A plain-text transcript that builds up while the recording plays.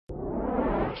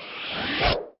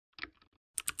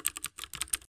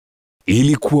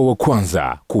Ili kuwa wa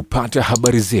kwanza kupata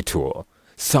habari zetu,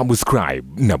 subscribe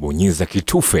na bonyeza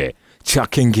kitufe cha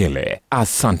kengele.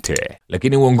 Asante.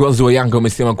 Lakini uongozi wa Yanga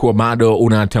umesema kuwa bado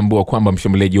unatambua kwamba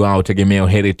mshambuliaji wao tegemeo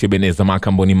Ebeneza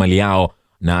Makambo ni mali yao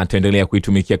na ataendelea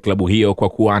kuitumikia klabu hiyo kwa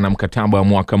kuwa na mkataba wa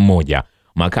mwaka mmoja.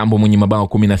 Makambo mwenye mabao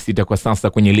 16 kwa sasa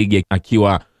kwenye ligi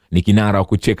akiwa ni kinara wa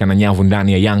kucheka na nyavu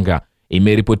ndani ya Yanga,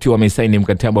 imeripotiwa amesaini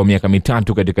mkataba wa miaka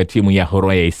 3 katika timu ya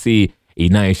Huyo AC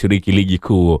inayoshiriki ligi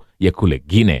kuu ya kule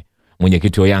Guinea.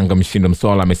 Mwenyekiti wa Yanga Mshindo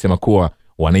Msola amesema kuwa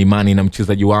wana imani na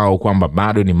mchezaji wao kwamba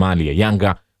bado ni mali ya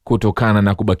Yanga kutokana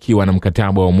na kubakiwa na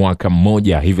mkataba wa mwaka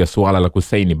mmoja, hivyo suala la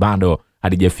kusaini bado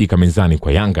halijafika mezani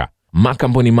kwa Yanga.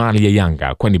 Makambo ni mali ya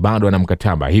Yanga kwani bado ana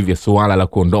mkataba, hivyo suala la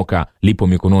kuondoka lipo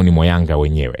mikononi mwa Yanga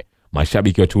wenyewe.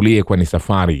 Mashabiki watulie kwani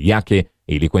safari yake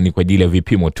ilikuwa ni kwa ajili ya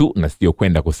vipimo tu na sio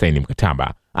kwenda kusaini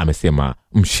mkataba, amesema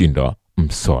Mshindo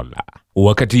Msola.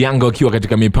 Wakati Yanga wakiwa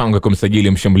katika mipango ya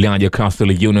kumsajili mshambuliaji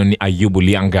Castle Union Ayubu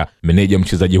Lyanga, meneja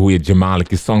mchezaji huyo Jamal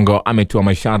Kisongo ametoa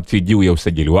masharti juu ya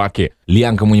usajili wake.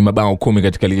 Lyanga mwenye mabao 10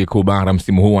 katika ligi kuu bara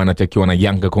msimu huu anatakiwa na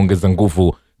Yanga kuongeza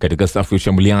nguvu katika safu ya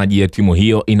ushambuliaji ya timu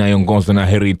hiyo inayoongozwa na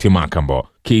Makambo.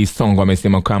 Kisongo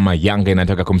amesema kama Yanga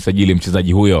inataka kumsajili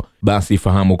mchezaji huyo, basi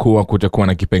fahamu kuwa kutakuwa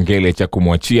na kipengele cha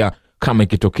kumwachia kama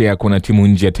ikitokea kuna timu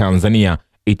nje ya Tanzania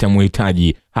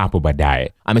itamuhitaji hapo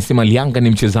baadaye. Amesema Lyanga ni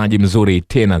mchezaji mzuri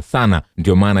tena sana,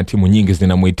 ndio maana timu nyingi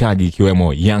zinamhitaji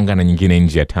ikiwemo Yanga na nyingine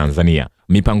nje ya Tanzania.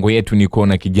 Mipango yetu ni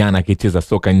kuona kijana akicheza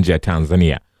soka nje ya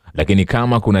Tanzania, lakini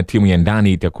kama kuna timu ya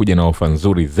ndani itakuja na ofa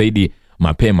nzuri zaidi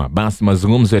mapema, basi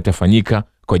mazungumzo yatafanyika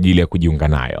kwa ajili ya kujiunga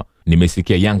nayo.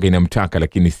 Nimesikia Yanga inamtaka,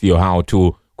 lakini sio hao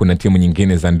tu, kuna timu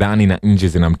nyingine za ndani na nje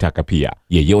zinamtaka pia.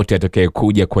 Yeyote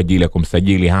atakayekuja kwa ajili ya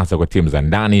kumsajili, hasa kwa timu za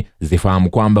ndani, zifahamu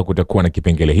kwamba kutakuwa na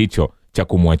kipengele hicho cha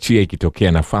kumwachia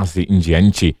ikitokea nafasi nje ya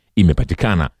nchi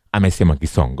imepatikana, amesema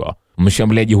Kisongo.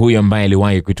 Mshambuliaji huyo ambaye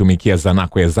aliwahi kutumikia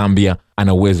Zanaco ya Zambia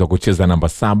ana uwezo wa kucheza namba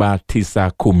 7, 9,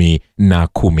 10 na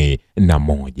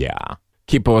 11.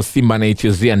 Kipa wa Simba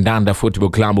anayechezea Ndanda Football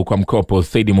Club kwa mkopo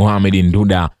Saidi Mohamed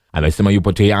Nduda amesema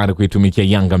yupo tayari kuitumikia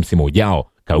Yanga msimu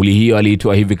ujao. Kauli hiyo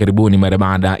aliitoa hivi karibuni mara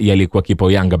baada ya alikuwa kipa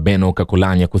wa Yanga Beno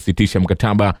Kakulanya kusitisha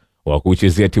mkataba wa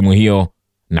kuchezea timu hiyo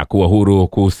na kuwa huru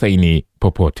kusaini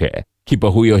popote. Kipa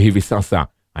huyo hivi sasa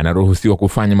anaruhusiwa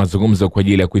kufanya mazungumzo kwa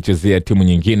ajili ya kuchezea timu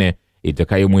nyingine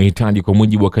itakayomhitaji kwa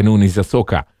mujibu wa kanuni za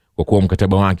soka, kwa kuwa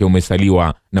mkataba wake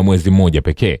umesaliwa na mwezi mmoja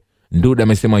pekee. Nduda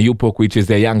amesema yupo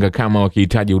kuichezea Yanga kama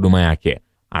wakihitaji huduma yake.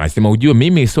 Anasema ujue,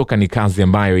 mimi soka ni kazi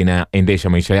ambayo inaendesha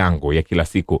maisha yangu ya kila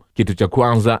siku. Kitu cha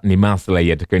kwanza ni maslahi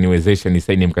yatakayoniwezesha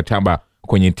nisaini mkataba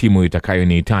kwenye timu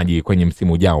itakayonihitaji kwenye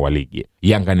msimu ujao wa ligi.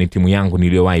 Yanga ni timu yangu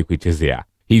niliyowahi kuichezea,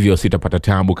 hivyo sitapata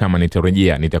taabu kama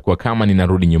nitarejea. Nitakuwa kama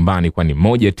ninarudi nyumbani, kwani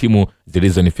moja ya timu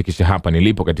zilizonifikisha hapa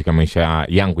nilipo katika maisha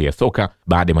yangu ya soka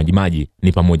baada ya Majimaji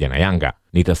ni pamoja na Yanga.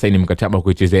 Nitasaini mkataba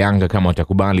kuichezea Yanga kama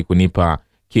watakubali kunipa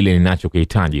kile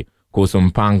ninachokihitaji. Kuhusu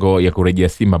mpango ya kurejea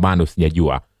Simba bado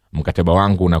sijajua. Mkataba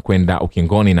wangu unakwenda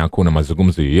ukingoni na hakuna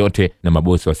mazungumzo yoyote na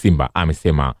mabosi wa Simba,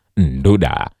 amesema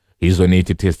Nduda. Hizo ni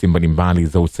tetesi mbalimbali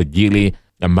za usajili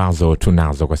ambazo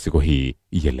tunazo kwa siku hii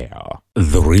ya leo.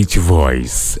 The Rich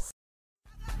Voice.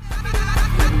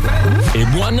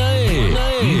 Bwana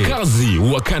mkazi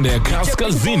wa kanda ya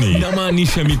kaskazini na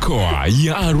maanisha mikoa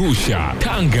ya Arusha,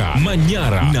 Tanga,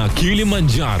 Manyara na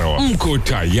Kilimanjaro, mko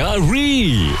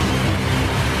tayari?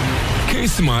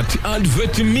 Kismaty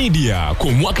Advert Media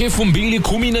kwa mwaka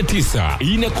 2019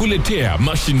 inakuletea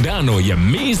mashindano ya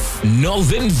Miss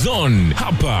Northern Zone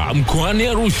hapa mkoani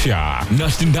Arusha,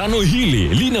 na shindano hili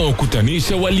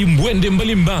linaokutanisha walimbwende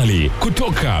mbalimbali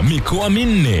kutoka mikoa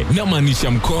 4 na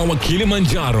maanisha mkoa wa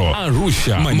Kilimanjaro,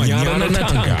 Arusha, Manyara na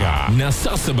Tanga. Na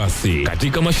sasa basi,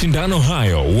 katika mashindano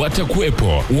hayo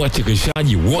watakuwepo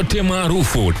wachekeshaji wote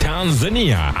maarufu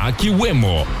Tanzania,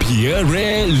 akiwemo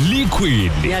Pierre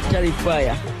Liquid,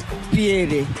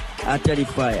 Pierre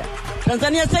atalifaya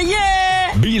Tanzania saye,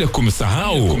 bila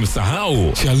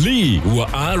kumsahau Charlie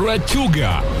wa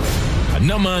Arachuga,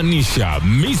 na maanisha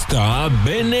Mr.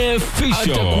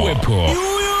 Beneficial atakuwepo.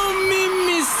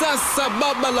 Sasa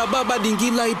baba la baba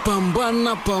dingila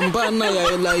pambana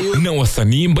ya elayo na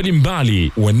wasanii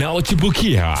mbalimbali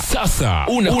wanaochipukia. Sasa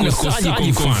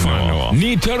unakosaje? Kwa mfano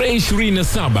ni tarehe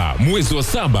 27 mwezi wa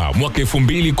 7 mwaka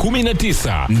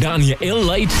 2019 ndani ya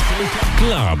Elite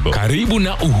Club karibu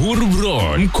na Uhuru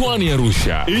Road mkoani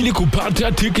Arusha. Ili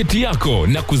kupata tiketi yako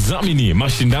na kudhamini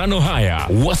mashindano haya,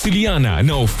 wasiliana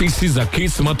na ofisi za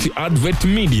Kismaty Advert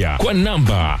Media kwa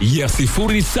namba ya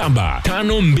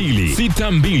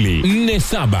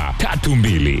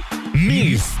 0752624732.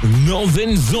 Miss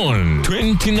Northern Zone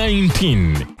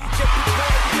 2019.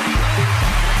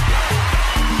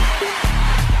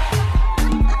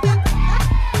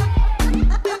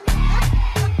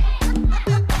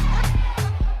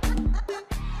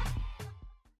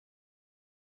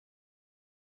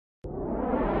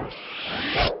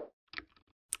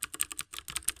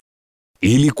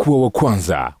 Ili kuwa wa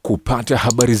kwanza kupata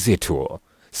habari zetu,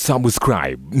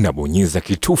 subscribe na bonyeza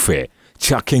kitufe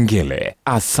cha kengele.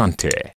 Asante.